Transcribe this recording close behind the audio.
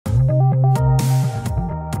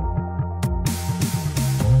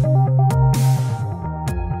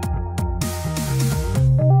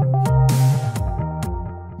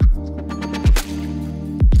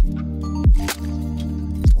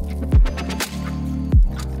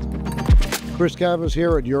Chris Cavas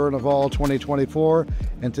here at Euronaval 2024,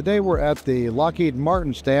 and today we're at the Lockheed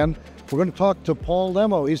Martin stand. We're going to talk to Paul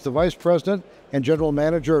Lemmo. He's the Vice President and General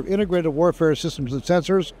Manager of Integrated Warfare Systems and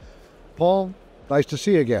Sensors. Paul, nice to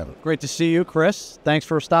see you again. Great to see you, Chris. Thanks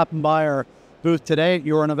for stopping by our booth today at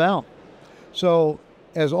Euronaval. So,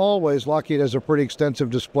 as always, Lockheed has a pretty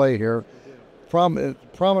extensive display here.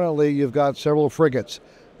 Prominently, you've got several frigates.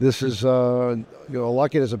 This is,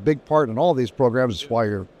 Lockheed has a big part in all these programs. That's why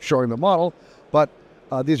you're showing the model. But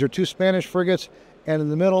these are two Spanish frigates, and in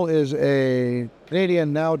the middle is a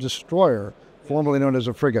Canadian now destroyer, formerly known as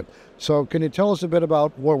a frigate. So can you tell us a bit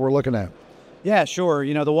about what we're looking at? Yeah, sure.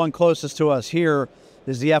 You know, the one closest to us here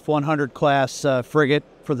is the F-100 class frigate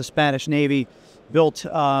for the Spanish Navy, built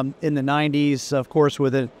in the 90s, of course,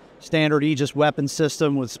 with a standard AEGIS weapon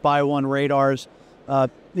system with SPY-1 radars.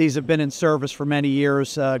 These have been in service for many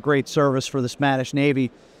years, great service for the Spanish Navy.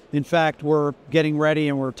 In fact, we're getting ready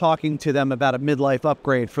and we're talking to them about a midlife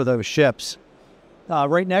upgrade for those ships.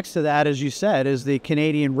 Right next to that, as you said, is the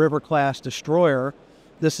Canadian River-class destroyer.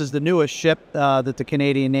 This is the newest ship that the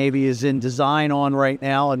Canadian Navy is in design on right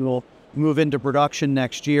now and will move into production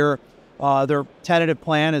next year. Their tentative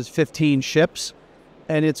plan is 15 ships,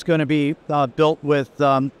 and it's going to be built with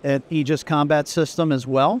an AEGIS combat system as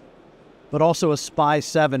well, but also a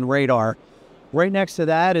SPY-7 radar. Right next to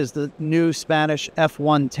that is the new Spanish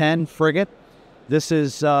F-110 frigate. This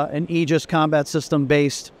is an AEGIS combat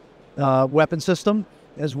system-based weapon system,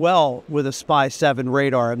 as well with a SPY-7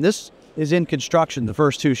 radar. And this is in construction. The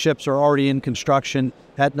first two ships are already in construction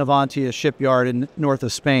at Navantia shipyard in north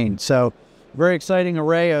of Spain. So very exciting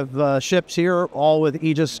array of ships here, all with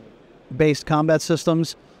AEGIS-based combat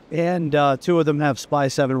systems, and two of them have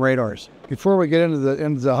SPY-7 radars. Before we get into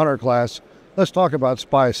the Hunter class, let's talk about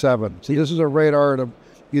SPY-7. See, this is a radar that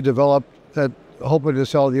you developed that hoping to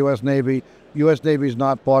sell to the U.S. Navy. U.S. Navy's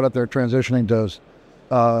not bought it. They're transitioning to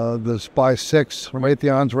the SPY-6 from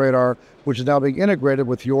Raytheon's radar, which is now being integrated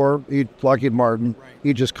with your Lockheed Martin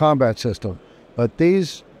AEGIS combat system. But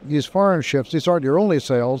these foreign ships, these aren't your only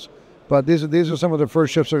sales, but these are some of the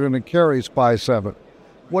first ships that are going to carry SPY-7.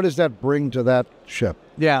 What does that bring to that ship?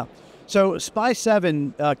 Yeah. So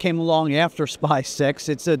SPY-7 came along after SPY-6.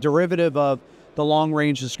 It's a derivative of the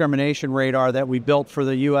long-range discrimination radar that we built for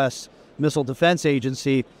the U.S. Missile Defense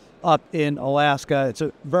Agency up in Alaska. It's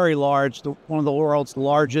a very large, one of the world's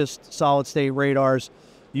largest solid-state radars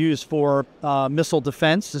used for missile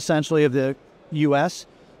defense, essentially, of the U.S.,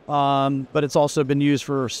 but it's also been used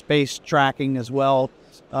for space tracking as well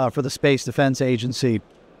for the Space Defense Agency.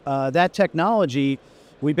 That technology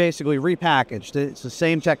we basically repackaged. It's the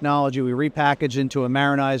same technology we repackaged into a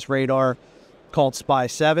marinized radar called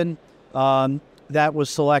SPY-7. That was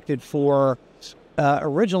selected for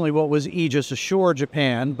originally what was Aegis Ashore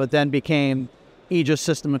Japan, but then became Aegis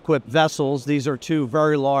system-equipped vessels. These are two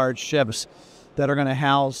very large ships that are going to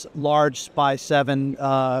house large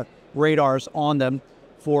SPY-7 radars on them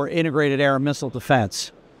for integrated air and missile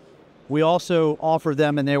defense. We also offered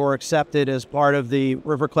them, and they were accepted as part of the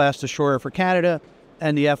River-class destroyer for Canada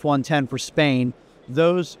and the F-110 for Spain.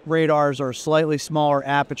 Those radars are slightly smaller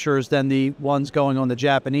apertures than the ones going on the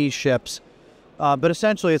Japanese ships. But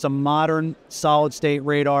essentially, it's a modern solid-state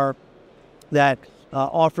radar that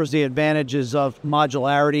offers the advantages of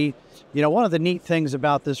modularity. You know, one of the neat things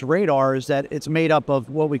about this radar is that it's made up of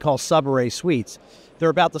what we call subarray suites. They're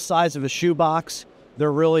about the size of a shoebox.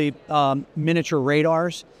 They're really miniature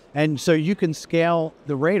radars. And so you can scale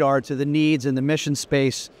the radar to the needs and the mission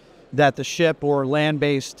space that the ship or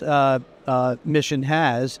land-based mission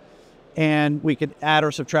has, and we can add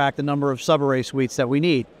or subtract the number of subarray suites that we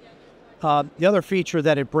need. The other feature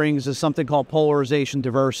that it brings is something called polarization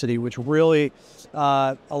diversity, which really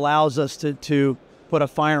allows us to put a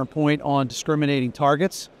finer point on discriminating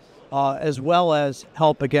targets, as well as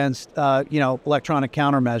help against electronic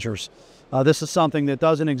countermeasures. This is something that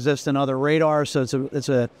doesn't exist in other radars, so it's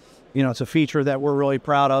a feature that we're really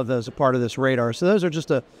proud of as a part of this radar. So those are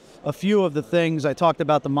just a few of the things. I talked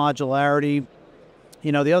about the modularity.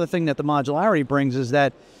 You know, the other thing that the modularity brings is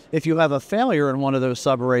that if you have a failure in one of those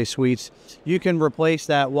subarray suites, you can replace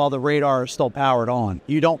that while the radar is still powered on.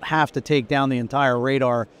 You don't have to take down the entire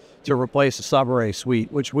radar to replace a subarray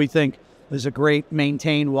suite, which we think is a great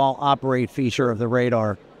maintain while operate feature of the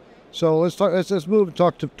radar. So let's move and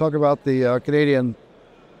talk about the Canadian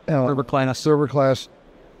River-class,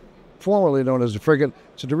 formerly known as the frigate.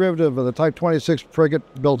 It's a derivative of the Type 26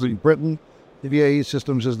 frigate built in Britain. The BAE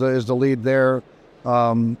Systems is the lead there.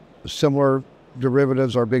 Similar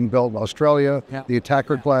derivatives are being built in Australia, the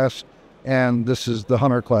Attacker class, and this is the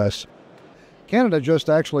Hunter class. Canada just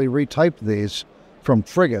actually retyped these from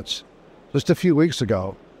frigates just a few weeks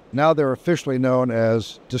ago. Now they're officially known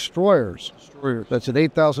as destroyers. That's an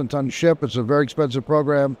 8,000-ton ship. It's a very expensive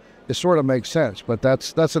program. It sort of makes sense, but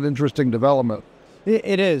that's an interesting development.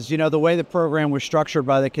 It is. The way the program was structured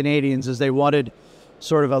by the Canadians is they wanted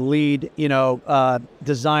sort of a lead,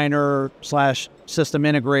 designer / system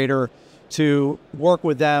integrator to work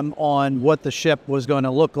with them on what the ship was going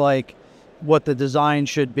to look like, what the design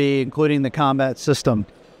should be, including the combat system.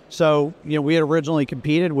 So, we had originally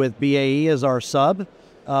competed with BAE as our sub.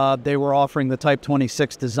 They were offering the Type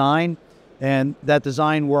 26 design, and that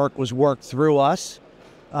design work was worked through us.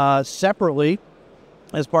 Separately,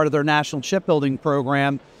 as part of their national shipbuilding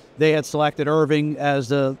program, they had selected Irving as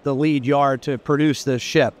the lead yard to produce this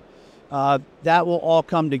ship. That will all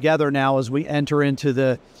come together now as we enter into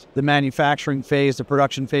the manufacturing phase, the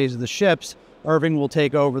production phase of the ships. Irving will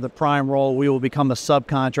take over the prime role. We will become a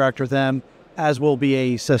subcontractor to them, as will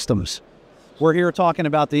BAE Systems. We're here talking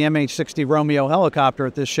about the MH-60 Romeo helicopter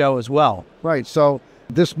at this show as well. Right. So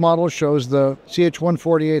this model shows the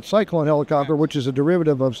CH-148 Cyclone helicopter, which is a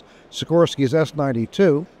derivative of Sikorsky's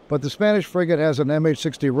S-92. But the Spanish frigate has an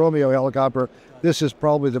MH-60 Romeo helicopter. This is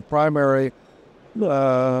probably the primary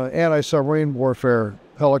anti-submarine warfare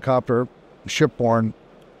helicopter, shipborne,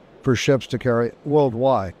 for ships to carry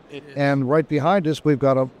worldwide. And right behind us, we've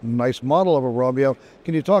got a nice model of a Romeo.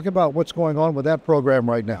 Can you talk about what's going on with that program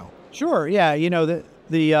right now? Sure, yeah. The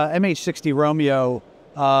MH-60 Romeo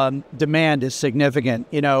demand is significant.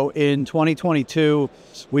 In 2022,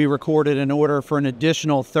 we recorded an order for an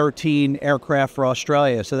additional 13 aircraft for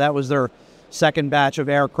Australia. So that was their second batch of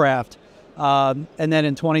aircraft. And then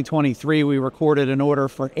in 2023, we recorded an order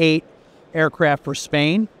for 8 aircraft for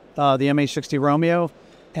Spain, the MH-60 Romeo,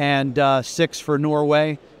 and 6 for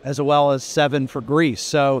Norway, as well as 7 for Greece.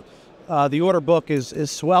 So the order book is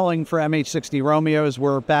swelling for MH-60 Romeos.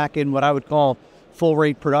 We're back in what I would call full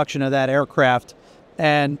rate production of that aircraft.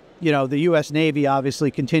 And, the U.S. Navy obviously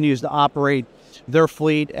continues to operate their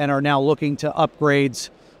fleet and are now looking to upgrades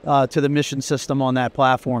to the mission system on that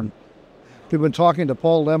platform. We've been talking to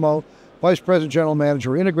Paul Lemmo, Vice President General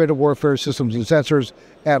Manager, Integrated Warfare Systems and Sensors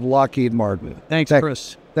at Lockheed Martin. Thanks,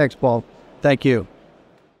 Chris. Thanks, Paul. Thank you.